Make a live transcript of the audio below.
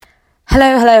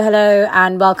Hello,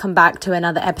 and welcome back to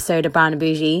another episode of Brown and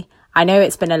Bougie. I know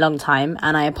it's been a long time,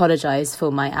 and I apologise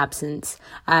for my absence.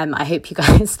 I hope you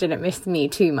guys didn't miss me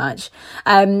too much.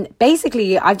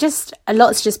 Basically, a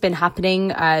lot's just been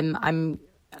happening. I'm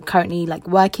currently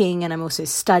working, and I'm also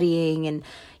studying,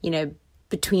 and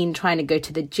between trying to go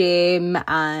to the gym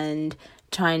and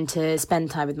trying to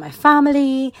spend time with my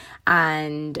family,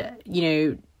 and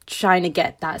trying to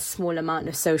get that small amount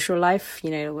of social life,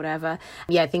 whatever.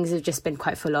 Yeah, things have just been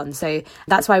quite full on. So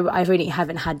that's why I really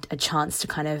haven't had a chance to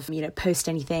kind of, post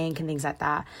anything and things like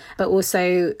that. But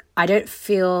also, I don't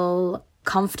feel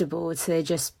comfortable to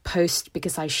just post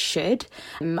because I should.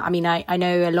 I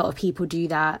know a lot of people do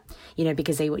that,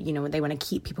 because they want to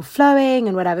keep people flowing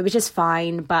and whatever, which is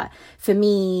fine. But for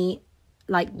me,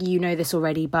 this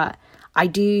already, but I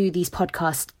do these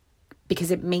podcasts because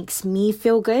it makes me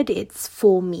feel good. It's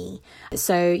for me.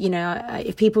 So,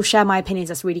 if people share my opinions,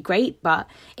 that's really great, but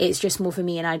it's just more for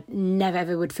me. And I never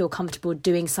ever would feel comfortable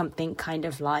doing something kind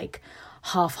of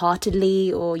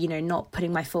half-heartedly or, not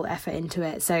putting my full effort into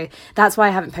it. So that's why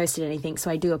I haven't posted anything. So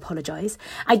I do apologize.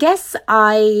 I guess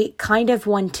I kind of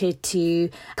wanted to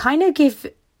give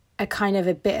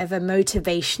a bit of a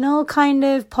motivational kind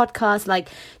of podcast,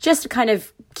 just to kind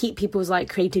of keep people's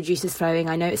creative juices flowing.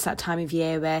 I know it's that time of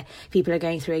year where people are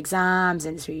going through exams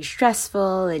and it's really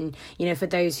stressful, and for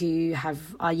those who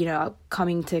are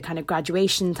coming to kind of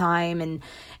graduation time, and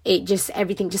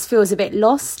everything just feels a bit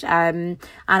lost. And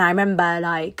I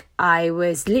remember I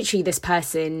was literally this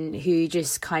person who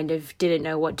just kind of didn't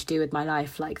know what to do with my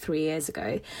life 3 years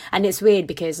ago. And it's weird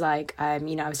because I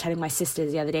was telling my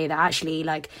sisters the other day that actually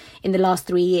in the last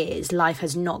 3 years, life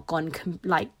has not gone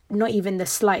not even the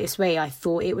slightest way I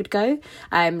thought it would go.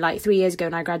 3 years ago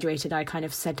when I graduated, I kind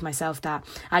of said to myself that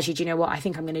actually, do you know what? I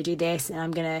think I'm going to do this, and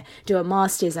I'm going to do a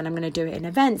master's, and I'm going to do it in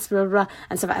events, blah, blah, blah,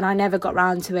 and stuff. And I never got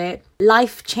round to it.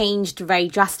 Life changed very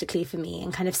drastically for me,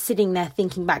 and kind of sitting there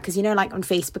thinking back, because on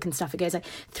Facebook and stuff, it goes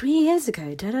 3 years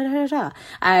ago, da da da da.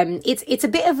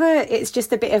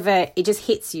 It just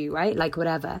hits you, right?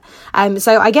 Whatever.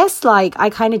 So I guess I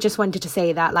kind of just wanted to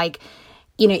say that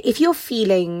if you're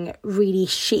feeling really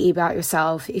shitty about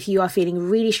yourself, if you are feeling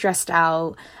really stressed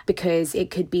out, because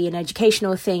it could be an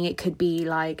educational thing, it could be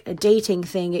a dating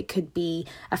thing, it could be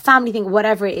a family thing,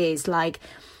 whatever it is,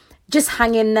 just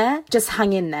hang in there.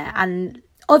 And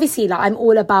obviously, I'm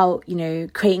all about,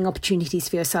 creating opportunities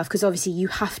for yourself, because obviously you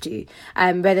have to,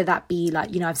 whether that be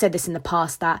I've said this in the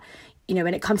past that,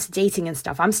 when it comes to dating and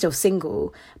stuff, I'm still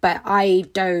single, but I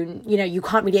don't, you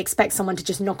can't really expect someone to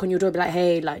just knock on your door and be like,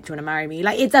 hey, do you want to marry me?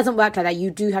 It doesn't work like that. You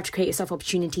do have to create yourself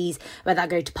opportunities, whether that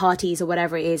go to parties or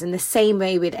whatever it is. And the same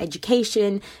way with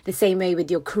education, the same way with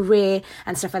your career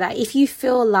and stuff like that. If you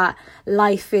feel that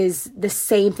life is the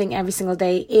same thing every single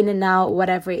day, in and out,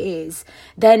 whatever it is,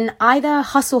 then either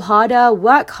hustle harder,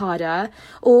 work harder,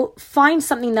 or find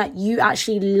something that you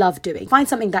actually love doing. Find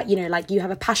something that, you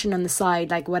have a passion on the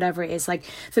side, whatever it is.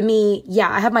 For me, yeah,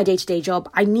 I have my day-to-day job.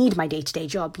 I need my day-to-day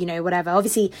job, whatever.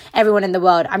 Obviously, everyone in the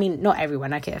world, not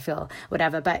everyone, I feel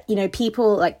whatever, but,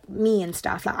 people like me and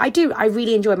stuff, I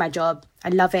really enjoy my job. I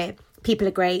love it. People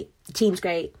are great. The team's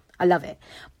great. I love it.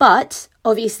 But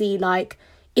obviously,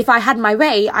 if I had my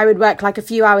way, I would work a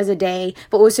few hours a day,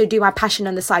 but also do my passion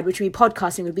on the side, which would be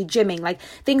podcasting, would be gymming.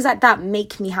 Things like that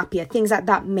make me happier. Things like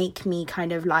that make me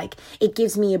kind of it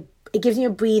gives me a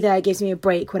breather, it gives me a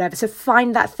break, whatever. So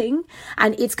find that thing,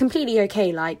 and it's completely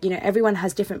okay. Everyone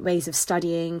has different ways of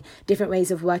studying, different ways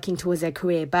of working towards their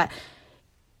career. But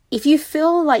if you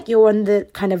feel you're on the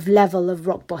kind of level of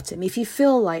rock bottom, if you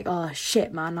feel oh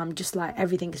shit, man, I'm just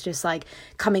everything's just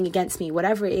coming against me,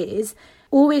 whatever it is,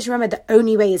 always remember the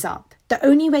only way is up. The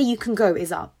only way you can go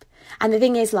is up. And the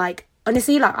thing is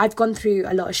honestly, I've gone through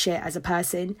a lot of shit as a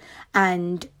person,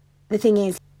 and the thing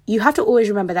is, you have to always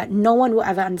remember that no one will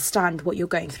ever understand what you're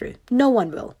going through. No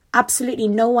one will. Absolutely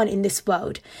no one in this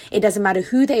world. It doesn't matter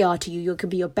who they are to you. It could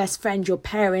be your best friend, your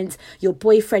parents, your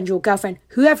boyfriend, your girlfriend,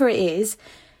 whoever it is.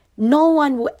 No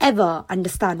one will ever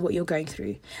understand what you're going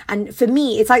through. And for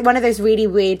me, it's one of those really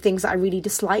weird things that I really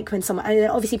dislike when someone, and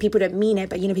obviously people don't mean it,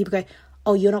 but people go,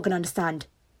 oh, you're not going to understand.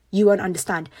 You won't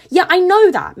understand. Yeah, I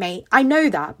know that, mate. I know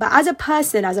that. But as a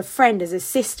person, as a friend, as a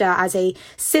sister, as a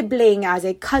sibling, as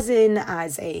a cousin,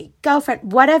 as a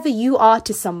girlfriend, whatever you are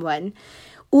to someone,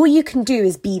 all you can do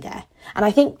is be there. And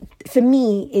I think for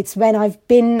me, it's when I've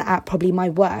been at probably my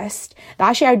worst that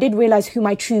actually I did realize who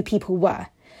my true people were.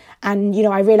 And,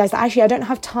 I realized that actually I don't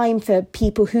have time for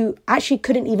people who actually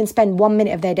couldn't even spend 1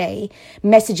 minute of their day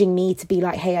messaging me to be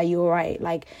like, hey, are you all right?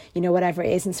 Whatever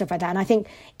it is and stuff like that. And I think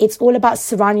it's all about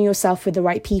surrounding yourself with the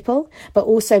right people, but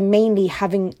also mainly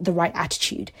having the right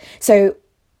attitude. So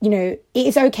it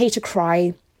is okay to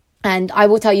cry. And I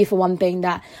will tell you for one thing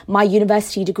that my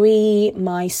university degree,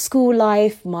 my school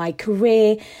life, my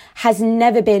career has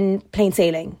never been plain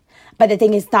sailing. But the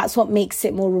thing is, that's what makes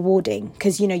it more rewarding,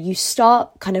 because, you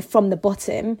start kind of from the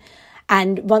bottom,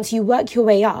 and once you work your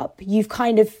way up, you've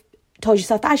kind of told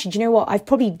yourself, actually, do you know what? I've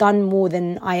probably done more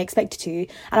than I expected to, and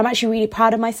I'm actually really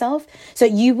proud of myself. So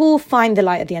you will find the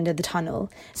light at the end of the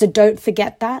tunnel. So don't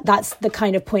forget that. That's the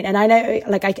kind of point. And I know,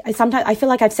 like, I sometimes, I feel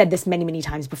like I've said this many, many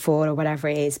times before or whatever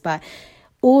it is, but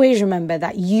always remember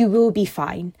that you will be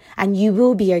fine and you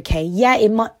will be okay. Yeah,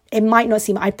 it might not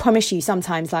seem, I promise you,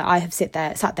 sometimes, like, I have sat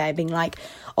there being like,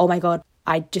 oh my God,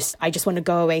 I just want to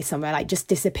go away somewhere, like, just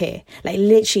disappear, like,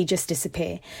 literally just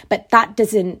disappear. But that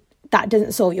doesn't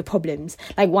solve your problems.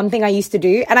 Like, one thing I used to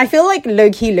do, and I feel like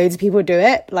low-key loads of people do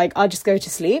it, like, I'll just go to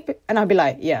sleep and I'll be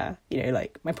like, yeah,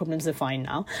 like, my problems are fine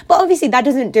now. But obviously that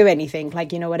doesn't do anything,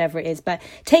 like, whatever it is. But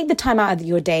take the time out of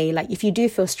your day. Like, if you do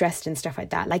feel stressed and stuff like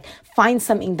that, like, find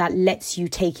something that lets you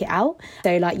take it out.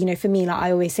 So, like, for me, like,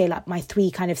 I always say, like, my 3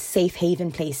 kind of safe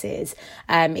haven places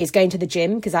is going to the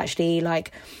gym, because actually,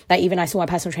 like even I saw my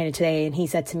personal trainer today, and he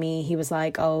said to me, he was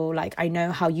like, oh, like, I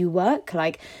know how you work.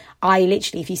 Like, I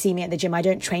literally, if you see me at the gym, I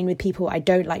don't train with people. I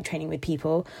don't like training with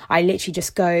people. I literally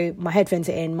just go, my headphones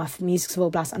are in, my music's full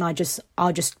blast, and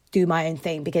I'll just do my own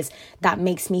thing, because that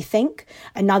makes me think.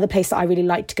 Another place that I really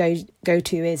like to go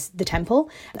to is the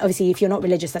temple. Obviously, if you're not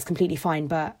religious, that's completely fine,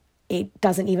 but it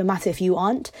doesn't even matter if you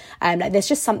aren't. Like, there's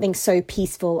just something so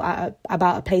peaceful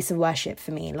about a place of worship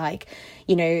for me. Like,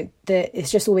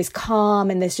 it's just always calm,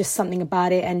 and there's just something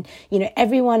about it. And,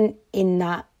 everyone in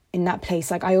that place,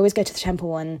 like, I always go to the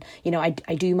temple and,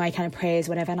 I do my kind of prayers,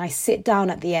 whatever, and I sit down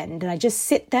at the end and I just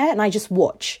sit there and I just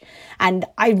watch. And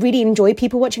I really enjoy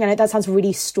people watching. I know that sounds a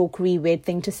really stalkery, weird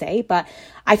thing to say, but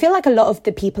I feel like a lot of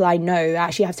the people I know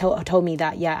actually have told me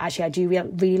that, yeah, actually I do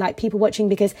really like people watching,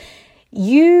 because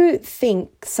you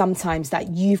think sometimes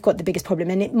that you've got the biggest problem,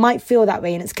 and it might feel that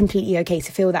way, and it's completely okay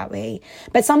to feel that way.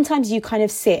 But sometimes you kind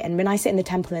of sit, and when I sit in the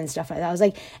temple and stuff like that, I was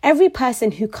like, every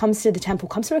person who comes to the temple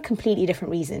comes for a completely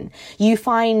different reason. You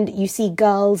see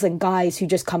girls and guys who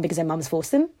just come because their mums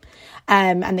force them.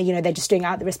 And they're just doing it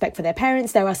out the respect for their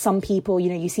parents. There are some people,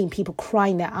 you've seen people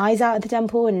crying their eyes out at the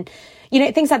temple, and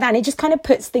things like that. And it just kind of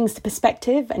puts things to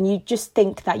perspective, and you just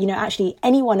think that, actually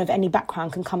anyone of any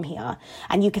background can come here,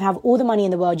 and you can have all the money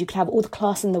in the world, you can have all the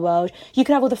class in the world, you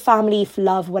can have all the family,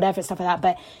 love, whatever, stuff like that.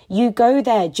 But you go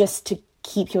there just to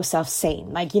keep yourself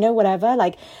sane, like, whatever.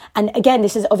 Like, and again,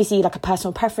 this is obviously like a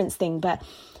personal preference thing, but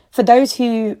for those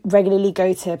who regularly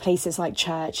go to places like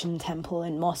church and temple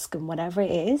and mosque and whatever it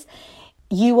is,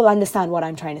 you will understand what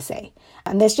I'm trying to say.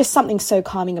 And there's just something so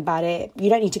calming about it. You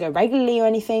don't need to go regularly or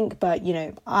anything, but,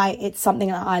 it's something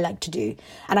that I like to do.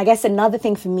 And I guess another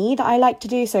thing for me that I like to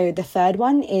do, so the third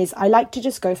one, is I like to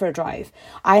just go for a drive.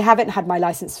 I haven't had my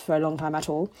license for a long time at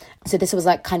all. So this was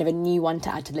like kind of a new one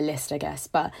to add to the list, I guess.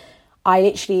 But I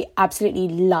literally absolutely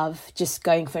love just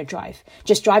going for a drive.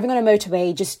 Just driving on a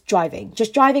motorway, just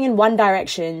driving in one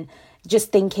direction,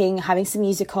 just thinking, having some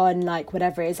music on, like,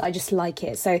 whatever it is. I just like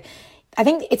it. So I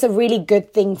think it's a really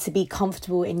good thing to be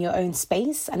comfortable in your own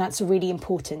space. And that's really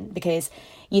important, because,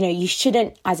 you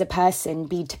shouldn't, as a person,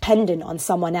 be dependent on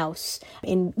someone else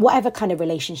in whatever kind of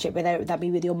relationship, whether that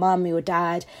be with your mum, your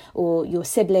dad, or your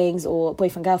siblings, or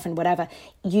boyfriend, girlfriend, whatever.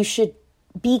 You should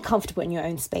be comfortable in your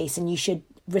own space, and you should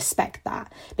respect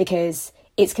that, because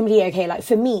it's completely okay. Like,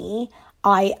 for me,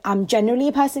 I am generally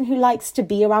a person who likes to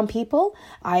be around people.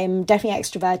 I am definitely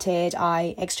extroverted.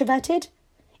 Extroverted?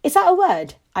 Is that a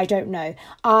word? I don't know.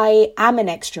 I am an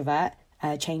extrovert,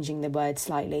 changing the word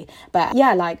slightly. But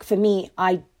yeah, like, for me,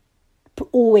 I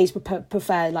always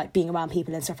prefer like being around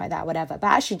people and stuff like that, whatever. But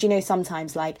actually,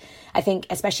 sometimes, like, I think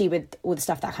especially with all the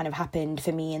stuff that kind of happened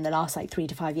for me in the last like 3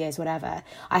 to 5 years, whatever,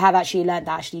 I have actually learned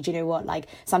that do you know what, like,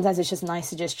 sometimes it's just nice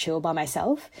to just chill by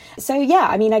myself. So yeah,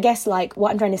 I mean, I guess, like,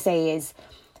 what I'm trying to say is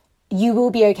you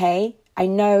will be okay. I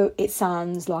know it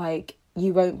sounds like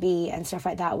you won't be and stuff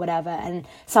like that, whatever, and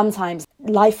sometimes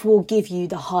life will give you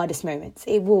the hardest moments.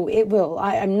 It will.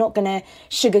 I'm not gonna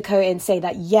sugarcoat it and say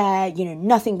that, yeah,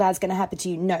 nothing bad's gonna happen to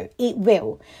you. No, it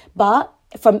will. But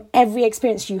from every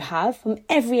experience you have,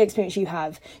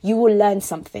 you will learn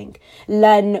something.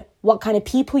 Learn what kind of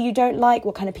people you don't like,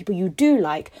 what kind of people you do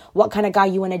like, what kind of guy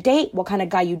you want to date, what kind of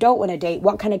guy you don't want to date,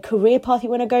 what kind of career path you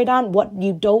want to go down, what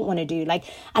you don't want to do, like,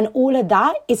 and all of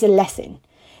that is a lesson.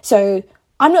 So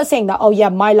I'm not saying that, oh yeah,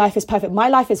 my life is perfect. My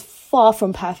life is far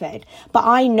from perfect. But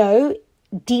I know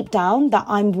deep down that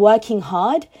I'm working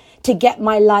hard to get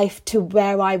my life to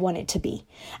where I want it to be.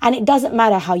 And it doesn't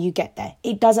matter how you get there.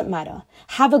 It doesn't matter.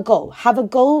 Have a goal. Have a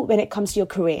goal when it comes to your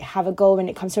career. Have a goal when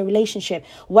it comes to a relationship,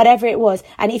 whatever it was.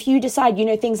 And if you decide,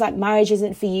 things like marriage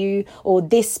isn't for you or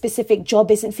this specific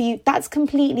job isn't for you, that's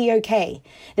completely okay.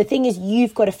 The thing is,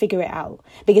 you've got to figure it out.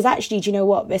 Because actually, do you know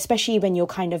what? Especially when you're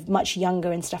kind of much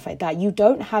younger and stuff like that, you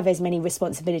don't have as many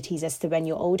responsibilities as to when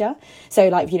you're older. So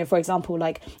like, for example,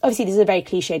 like, obviously this is a very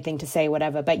cliched thing to say,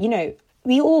 whatever, but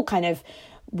we all kind of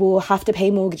will have to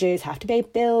pay mortgages, have to pay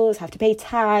bills, have to pay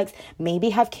tax,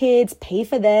 maybe have kids, pay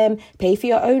for them, pay for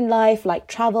your own life, like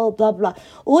travel, blah, blah.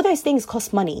 All those things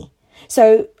cost money.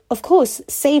 So, of course,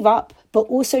 save up, but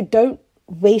also don't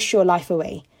waste your life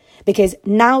away. Because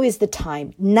now is the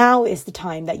time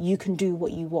that you can do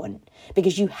what you want,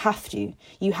 because you have to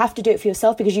do it for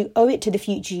yourself, because you owe it to the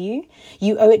future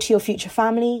you owe it to your future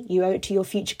family, you owe it to your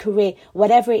future career,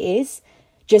 whatever it is.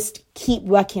 Just keep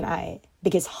working at it,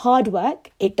 because hard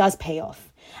work, it does pay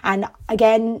off. And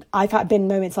again, I've been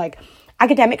moments like,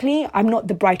 academically, I'm not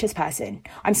the brightest person.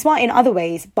 I'm smart in other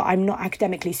ways, but I'm not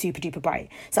academically super duper bright.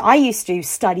 So I used to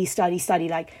study,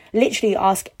 like literally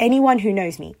ask anyone who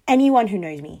knows me,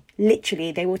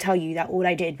 literally, they will tell you that all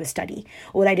I did was study.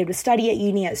 All I did was study at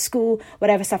uni, at school,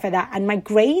 whatever, stuff like that. And my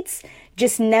grades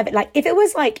just never, if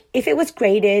it was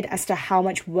graded as to how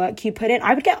much work you put in,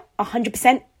 I would get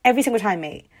 100% every single time,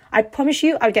 mate. I promise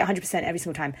you, I would get 100% every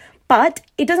single time. But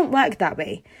it doesn't work that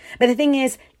way. But the thing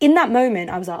is, in that moment,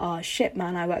 I was like, oh shit,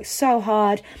 man, I worked so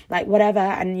hard, like whatever.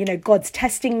 And, God's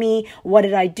testing me. What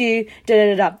did I do?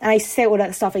 And I used to say all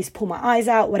that stuff. I used to pull my eyes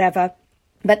out, whatever.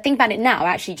 But think about it now,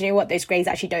 actually, do you know what? Those grades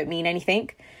actually don't mean anything.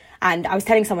 And I was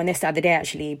telling someone this the other day,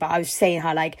 actually, but I was saying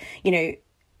how,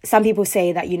 some people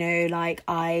say that,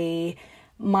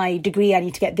 my degree, I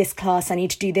need to get this class, I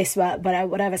need to do this work,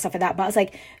 whatever, stuff like that. But I was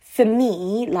like, for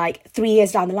me, 3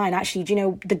 years down the line, actually,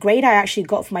 the grade I actually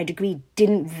got for my degree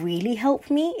didn't really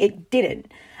help me. It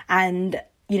didn't. And,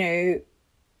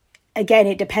 again,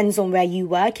 it depends on where you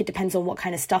work. It depends on what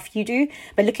kind of stuff you do.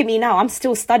 But look at me now, I'm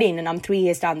still studying and I'm 3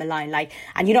 years down the line.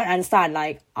 And you don't understand,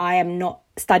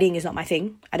 studying is not my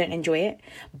thing. I don't enjoy it.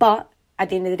 But at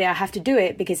the end of the day, I have to do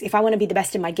it, because if I want to be the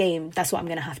best in my game, that's what I'm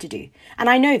going to have to do. And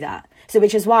I know that. So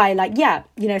which is why,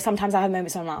 sometimes I have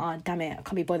moments where I'm like, oh, damn it, I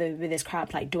can't be bothered with this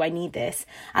crap. Do I need this?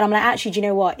 And I'm like, actually, do you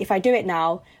know what? If I do it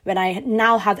now, when I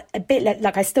now have a bit,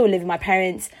 I still live with my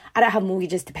parents, I don't have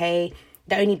mortgages to pay.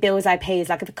 The only bills I pay is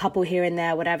a couple here and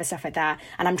there, whatever, stuff like that.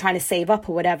 And I'm trying to save up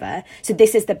or whatever. So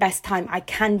this is the best time I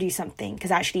can do something. Because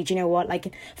actually, do you know what?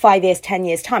 In 5 years, 10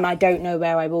 years time, I don't know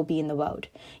where I will be in the world.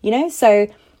 So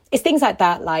it's things like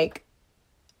that.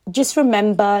 Just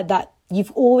remember that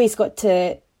you've always got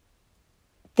to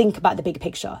think about the big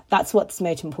picture. That's what's the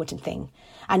most important thing.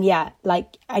 And yeah,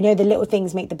 I know the little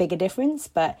things make the bigger difference,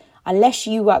 but unless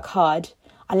you work hard,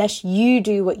 unless you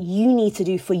do what you need to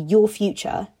do for your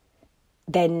future,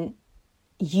 then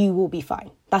you will be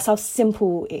fine. That's how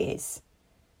simple it is.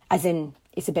 As in,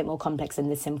 it's a bit more complex than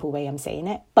the simple way I'm saying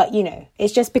it. But,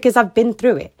 it's just because I've been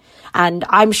through it. And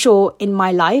I'm sure in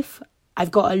my life,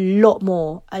 I've got a lot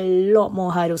more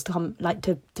hurdles to come,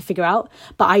 to figure out.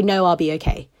 But I know I'll be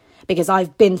okay, because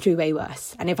I've been through way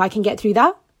worse. And if I can get through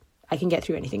that, I can get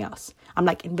through anything else. I'm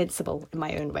invincible in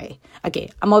my own way. Okay,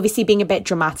 I'm obviously being a bit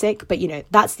dramatic, but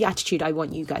that's the attitude I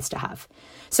want you guys to have.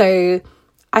 So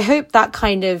I hope that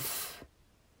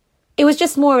it was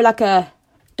just more a,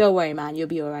 don't worry, man, you'll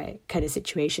be all right kind of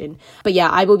situation. But yeah,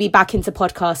 I will be back into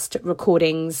podcast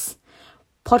recordings.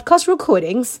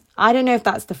 I don't know if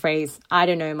that's the phrase. I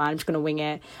don't know, man. I'm just going to wing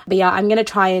it. But yeah, I'm going to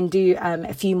try and do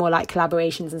a few more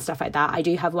collaborations and stuff like that. I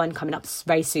do have one coming up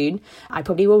very soon. I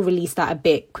probably will release that a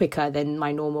bit quicker than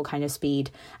my normal kind of speed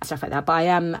and stuff like that. But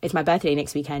it's my birthday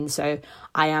next weekend. So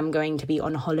I am going to be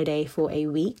on holiday for a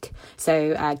week.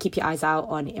 So keep your eyes out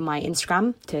in my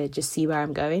Instagram to just see where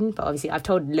I'm going. But obviously I've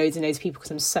told loads and loads of people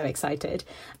because I'm so excited.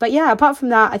 But yeah, apart from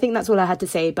that, I think that's all I had to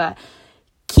say. But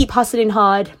keep hustling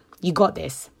hard. You got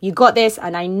this,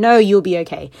 and I know you'll be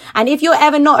okay. And if you're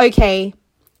ever not okay,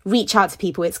 reach out to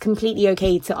people. It's completely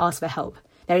okay to ask for help.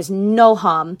 There is no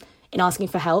harm in asking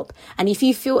for help. And if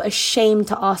you feel ashamed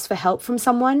to ask for help from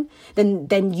someone,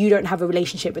 then you don't have a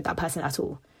relationship with that person at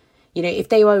all. If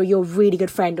they were your really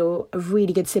good friend or a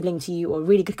really good sibling to you or a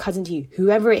really good cousin to you,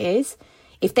 whoever it is,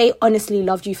 if they honestly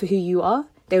loved you for who you are,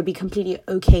 they would be completely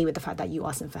okay with the fact that you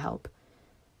asked them for help.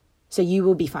 So you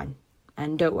will be fine.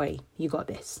 And don't worry, you got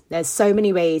this. There's so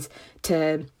many ways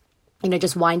to,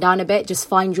 just wind down a bit, just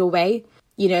find your way,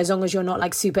 as long as you're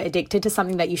not super addicted to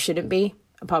something that you shouldn't be.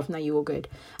 Apart from that, you're all good.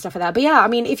 Stuff like that. But yeah, I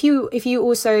mean, if you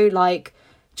also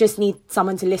just need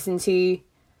someone to listen to,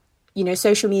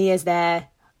 social media is there.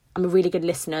 I'm a really good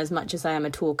listener as much as I am a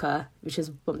talker, which is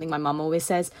something my mum always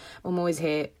says. I'm always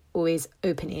here, always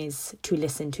open ears to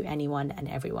listen to anyone and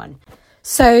everyone.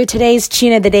 So today's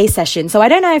Tune of the Day session. So I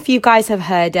don't know if you guys have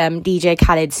heard DJ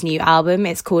Khaled's new album.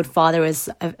 It's called Father of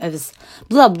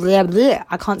blah, blah, blah.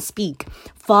 I can't speak.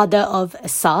 Father of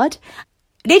Assad.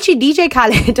 Literally, DJ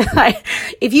Khaled, like,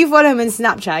 if you follow him on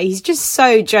Snapchat, he's just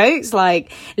so jokes,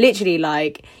 like, literally,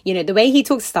 like, you know, the way he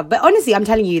talks stuff. But honestly, I'm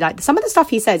telling you, like, some of the stuff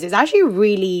he says is actually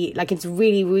really, like, it's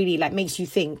really, really, like, makes you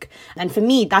think. And for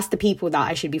me, that's the people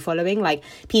that I should be following, like,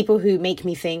 people who make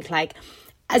me think, like,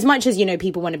 as much as, you know,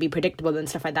 people want to be predictable and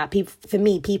stuff like that, for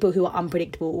me, people who are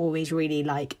unpredictable always really,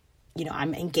 like, you know,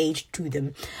 I'm engaged to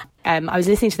them. I was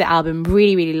listening to the album,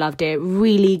 really, really loved it.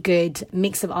 Really good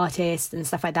mix of artists and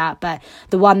stuff like that. But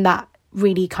the one that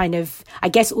really kind of, I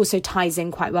guess, also ties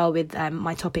in quite well with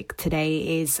my topic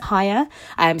today is Higher.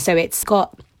 So it's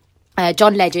got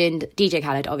John Legend, DJ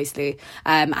Khaled, obviously,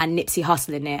 and Nipsey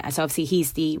Hussle in it. So obviously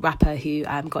he's the rapper who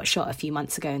got shot a few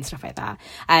months ago and stuff like that.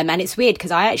 And it's weird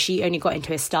because I actually only got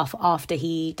into his stuff after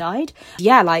he died.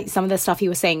 Yeah, like some of the stuff he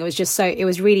was saying, it was just so, it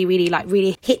was really, really, like,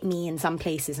 really hit me in some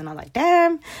places. And I'm like,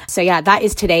 damn. So yeah, that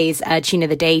is today's Tune of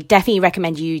the Day. Definitely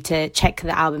recommend you to check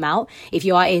the album out. If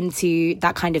you are into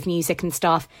that kind of music and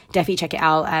stuff, definitely check it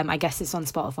out. I guess it's on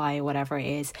Spotify or whatever it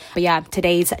is. But yeah,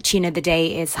 today's Tune of the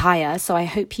Day is Higher. So I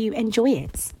hope you enjoy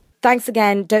it. Thanks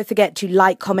again. Don't forget to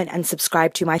like, comment and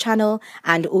subscribe to my channel,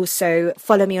 and also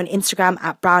follow me on Instagram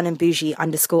at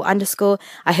brownandbougie__.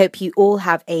 I hope you all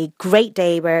have a great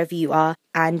day wherever you are,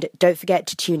 and don't forget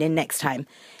to tune in next time.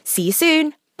 See you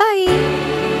soon. Bye.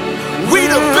 We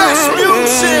the best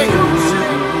music.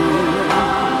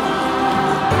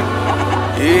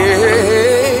 Yeah.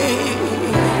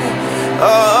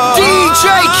 DJ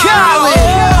Khaled.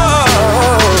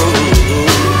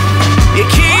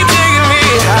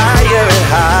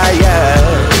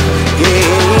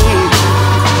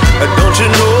 Don't you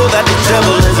know that the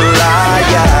devil is a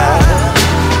liar?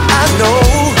 I know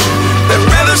they'd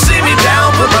rather see me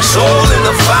down, put my soul in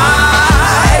the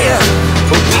fire,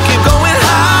 but we keep going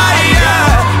higher,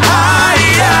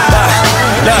 higher.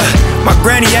 Look, my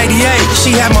granny 88,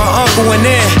 she had my uncle in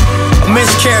there. A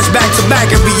miscarriage back to back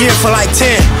every year for like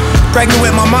 10. Pregnant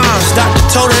with my mom's, doctor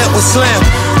told her it was slim.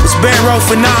 Was bed row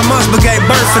for 9 months, but gave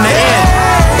birth in the end.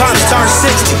 Pops turned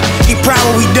 60, he proud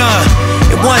what we done.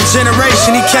 In one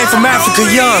generation, he came from Africa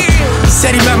young. He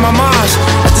said he met my mom's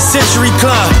at the Century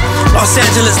Club. Los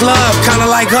Angeles love, kinda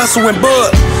like Hustle and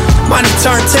Bud. Money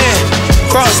turned 10,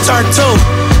 Cross turned 2.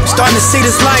 Starting to see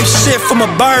this life shit from a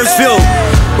bird's view.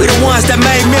 We the ones that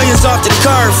made millions off the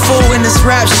curve. Fool in this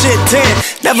rap shit 10,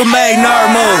 never made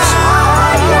nerd moves.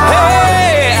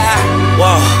 Hey,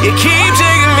 whoa. You keep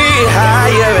taking me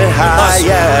higher and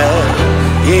higher.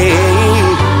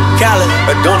 Yeah. Khaled.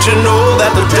 But don't you know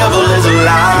that the devil is a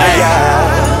liar?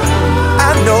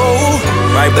 I know.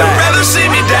 Right back. They'd rather see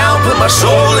me down, put my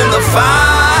soul in the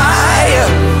fire,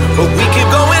 but we keep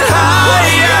going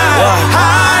higher,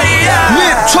 higher.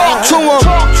 Nip, talk to him.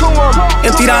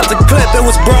 Emptied out the clip, it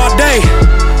was broad day.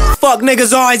 Fuck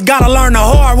niggas always gotta learn the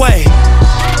hard way.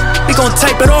 We gon'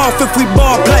 tape it off if we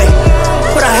ball play.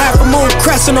 Put a half a moon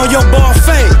crescent on your ball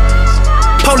fade.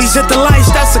 Police hit the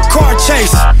lights, that's a car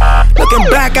chase. Looking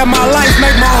back at my life,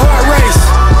 make my heart race.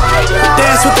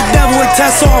 Dance with the devil and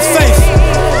test all faith.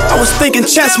 I was thinking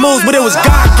chess moves, but it was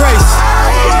God grace.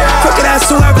 Crooked ass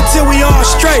whoever till we all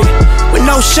straight. With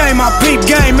no shame, I peep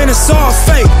game and it's all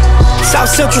fake. South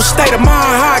Central state of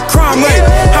mind, high crime rate.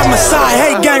 Homicide,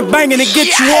 hate gang banging to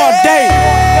get you all day.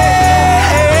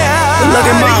 But look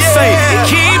at my fate.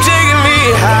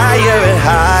 Higher and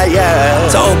higher.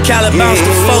 Told Khaled bounce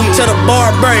the folk to the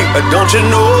bar break. But don't you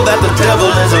know that the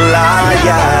devil is a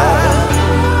liar?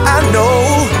 I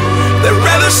know they'd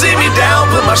rather see me down,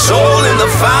 put my soul in the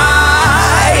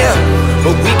fire,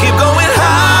 but we keep going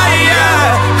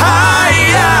higher,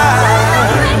 higher,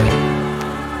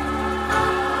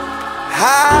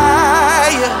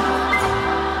 higher.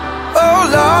 Oh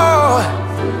Lord,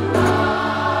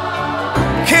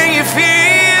 can you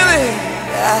feel it?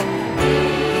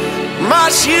 My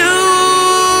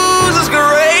shoes is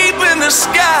scraping the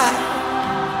sky.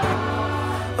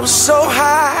 I'm so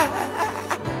high.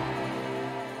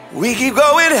 We keep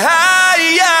going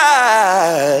higher.